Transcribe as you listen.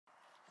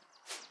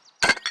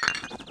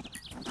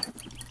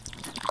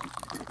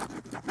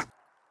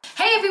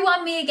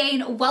everyone, me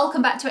again.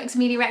 Welcome back to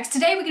xameliax.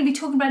 Today we're going to be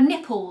talking about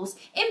nipples,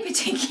 in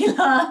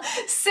particular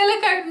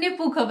silicone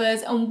nipple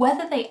covers and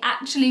whether they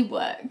actually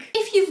work.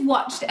 If you've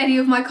watched any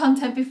of my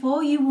content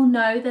before, you will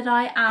know that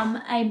I am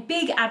a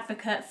big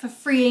advocate for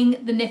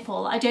freeing the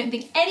nipple. I don't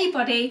think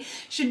anybody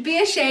should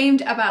be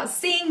ashamed about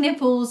seeing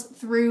nipples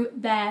through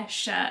their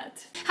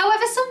shirt.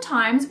 However,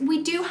 sometimes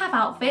we do have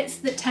outfits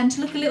that tend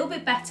to look a little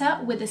bit better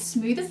with a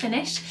smoother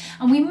finish,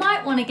 and we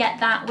might want to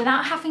get that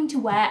without having to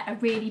wear a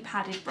really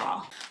padded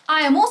bra.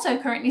 I am also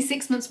currently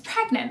 6 months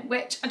pregnant,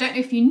 which I don't know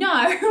if you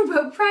know,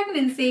 but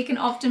pregnancy can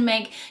often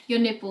make your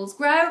nipples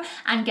grow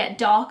and get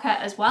darker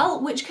as well,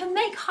 which can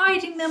make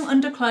hiding them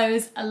under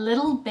clothes a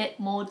little bit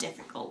more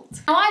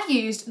difficult. Now, I've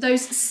used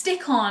those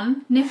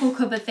stick-on nipple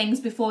cover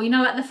things before, you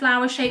know, like the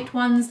flower-shaped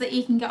ones that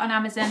you can get on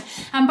Amazon,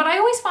 but I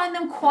always find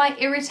them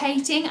quite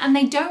irritating and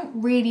they don't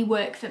really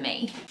work for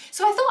me.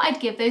 So I thought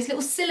I'd give those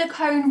little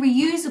silicone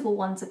reusable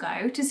ones a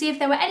go to see if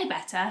they were any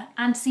better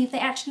and see if they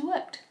actually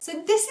worked.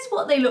 So this is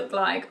what they look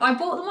like. I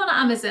bought them on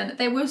Amazon.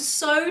 They were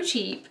so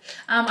cheap.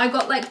 I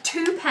got like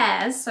 2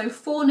 pairs, so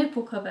 4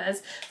 nipple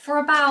covers for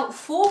about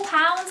 £4,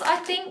 I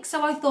think.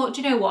 So I thought,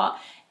 you know what?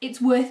 It's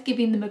worth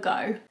giving them a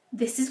go.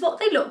 This is what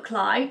they look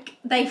like.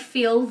 They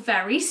feel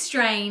very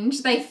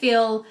strange. They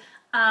feel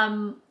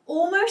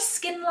almost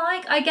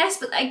skin-like, I guess,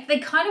 but they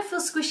kind of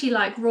feel squishy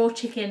like raw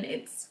chicken.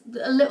 It's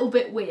a little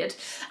bit weird.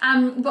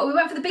 But we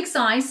went for the big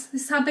size.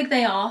 This is how big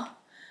they are.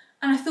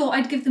 And I thought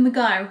I'd give them a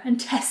go and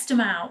test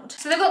them out.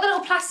 So they've got the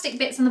little plastic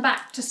bits on the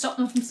back to stop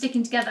them from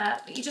sticking together,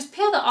 but you just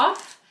peel that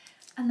off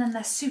and then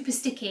they're super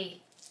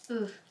sticky.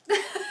 Ugh.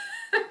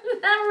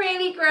 They're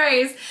really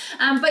gross.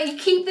 But you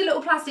keep the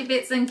little plastic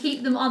bits and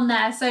keep them on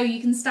there so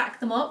you can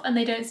stack them up and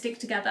they don't stick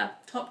together.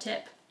 Top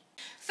tip.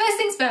 First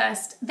things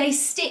first, they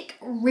stick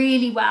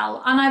really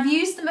well, and I've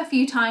used them a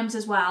few times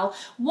as well,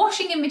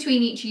 washing in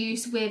between each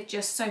use with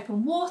just soap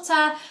and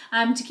water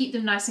to keep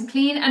them nice and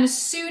clean, and as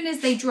soon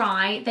as they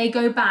dry, they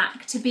go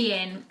back to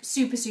being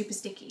super, super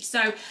sticky.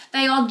 So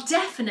they are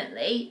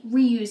definitely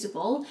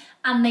reusable,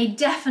 and they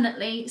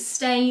definitely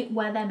stay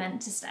where they're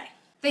meant to stay.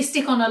 They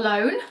stick on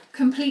alone,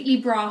 completely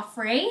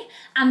bra-free,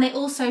 and they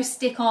also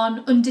stick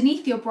on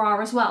underneath your bra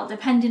as well,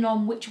 depending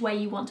on which way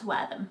you want to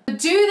wear them. But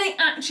do they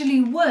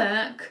actually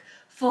work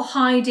for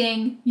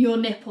hiding your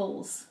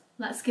nipples?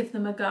 Let's give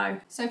them a go.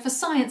 So for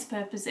science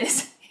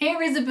purposes,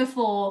 here is a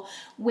before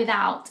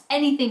without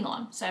anything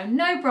on. So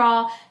no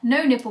bra,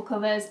 no nipple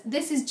covers.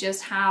 This is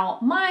just how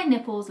my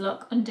nipples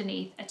look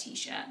underneath a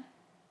t-shirt.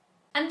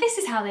 And this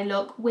is how they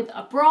look with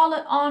a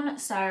bralette on,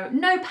 so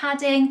no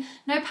padding,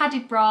 no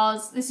padded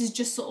bras. This is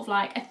just sort of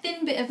like a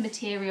thin bit of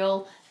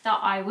material that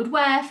I would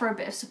wear for a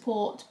bit of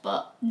support,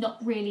 but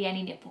not really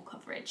any nipple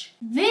coverage.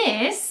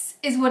 This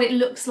is what it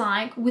looks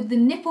like with the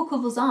nipple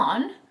covers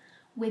on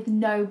with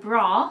no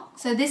bra.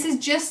 So this is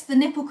just the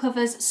nipple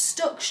covers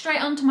stuck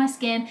straight onto my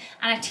skin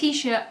and a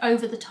t-shirt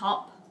over the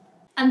top.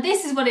 And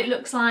this is what it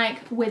looks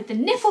like with the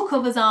nipple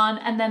covers on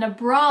and then a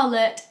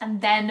bralette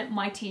and then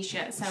my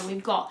t-shirt. So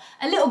we've got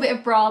a little bit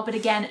of bra, but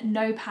again,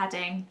 no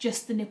padding,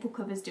 just the nipple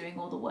covers doing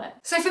all the work.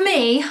 So for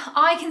me,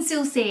 I can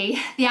still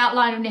see the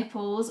outline of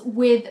nipples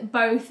with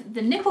both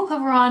the nipple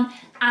cover on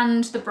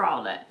and the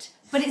bralette.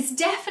 But it's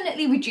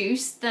definitely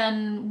reduced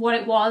than what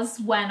it was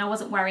when I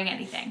wasn't wearing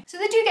anything. So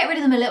they do get rid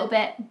of them a little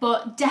bit,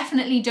 but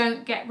definitely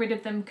don't get rid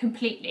of them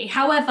completely.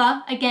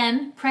 However,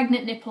 again,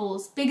 pregnant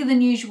nipples, bigger than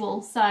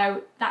usual,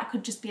 so that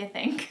could just be a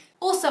thing.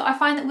 Also, I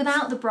find that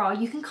without the bra,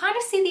 you can kind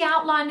of see the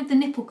outline of the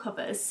nipple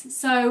covers.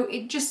 So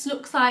it just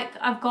looks like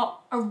I've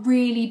got a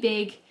really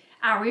big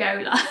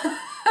areola,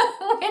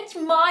 which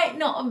might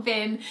not have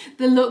been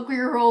the look we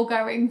were all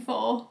going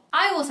for.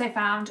 I also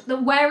found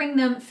that wearing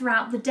them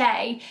throughout the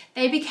day,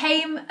 they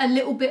became a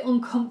little bit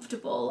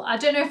uncomfortable. I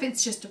don't know if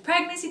it's just a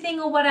pregnancy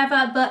thing or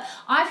whatever, but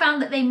I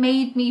found that they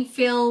made me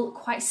feel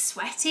quite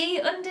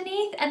sweaty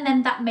underneath, and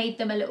then that made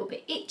them a little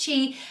bit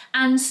itchy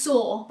and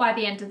sore by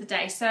the end of the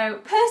day. So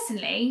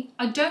personally,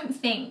 I don't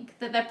think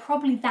that they're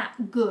probably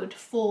that good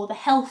for the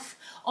health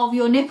of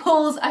your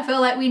nipples. I feel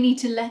like we need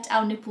to let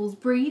our nipples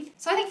breathe.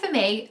 So I think for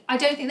me, I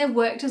don't think they've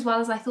worked as well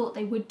as I thought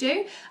they would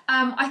do.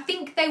 I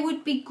think they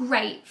would be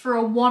great for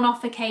a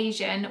one-off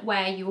occasion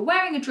where you were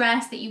wearing a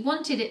dress that you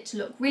wanted it to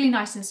look really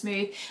nice and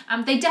smooth.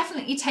 They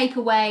definitely take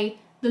away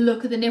the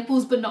look of the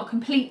nipples, but not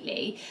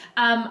completely.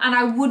 And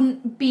I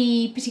wouldn't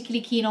be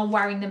particularly keen on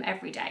wearing them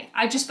every day.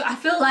 I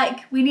feel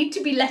like we need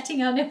to be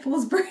letting our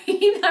nipples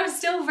breathe. I'm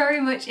still very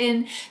much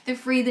in the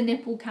free the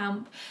nipple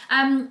camp.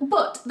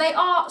 But they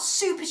are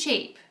super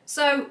cheap.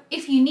 So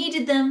if you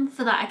needed them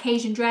for that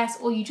occasion dress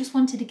or you just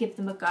wanted to give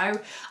them a go,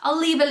 I'll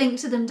leave a link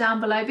to them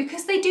down below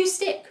because they do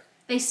stick.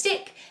 They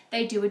stick,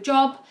 they do a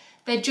job,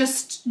 they're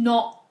just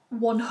not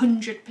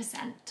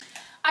 100%.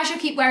 I shall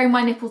keep wearing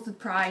my nipples with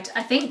pride,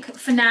 I think,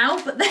 for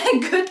now, but they're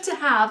good to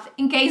have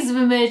in case of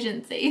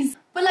emergencies.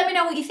 But let me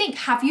know what you think.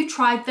 Have you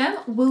tried them?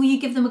 Will you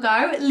give them a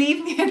go?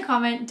 Leave me a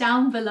comment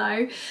down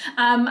below.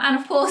 And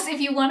of course, if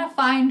you want to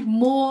find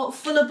more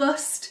fuller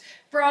bust,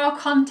 bra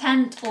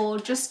content or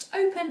just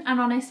open and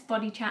honest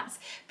body chats,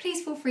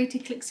 please feel free to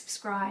click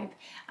subscribe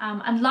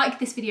and like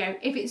this video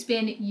if it's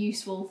been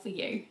useful for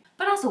you.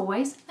 But as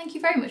always, thank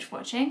you very much for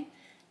watching,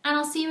 and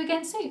I'll see you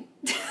again soon.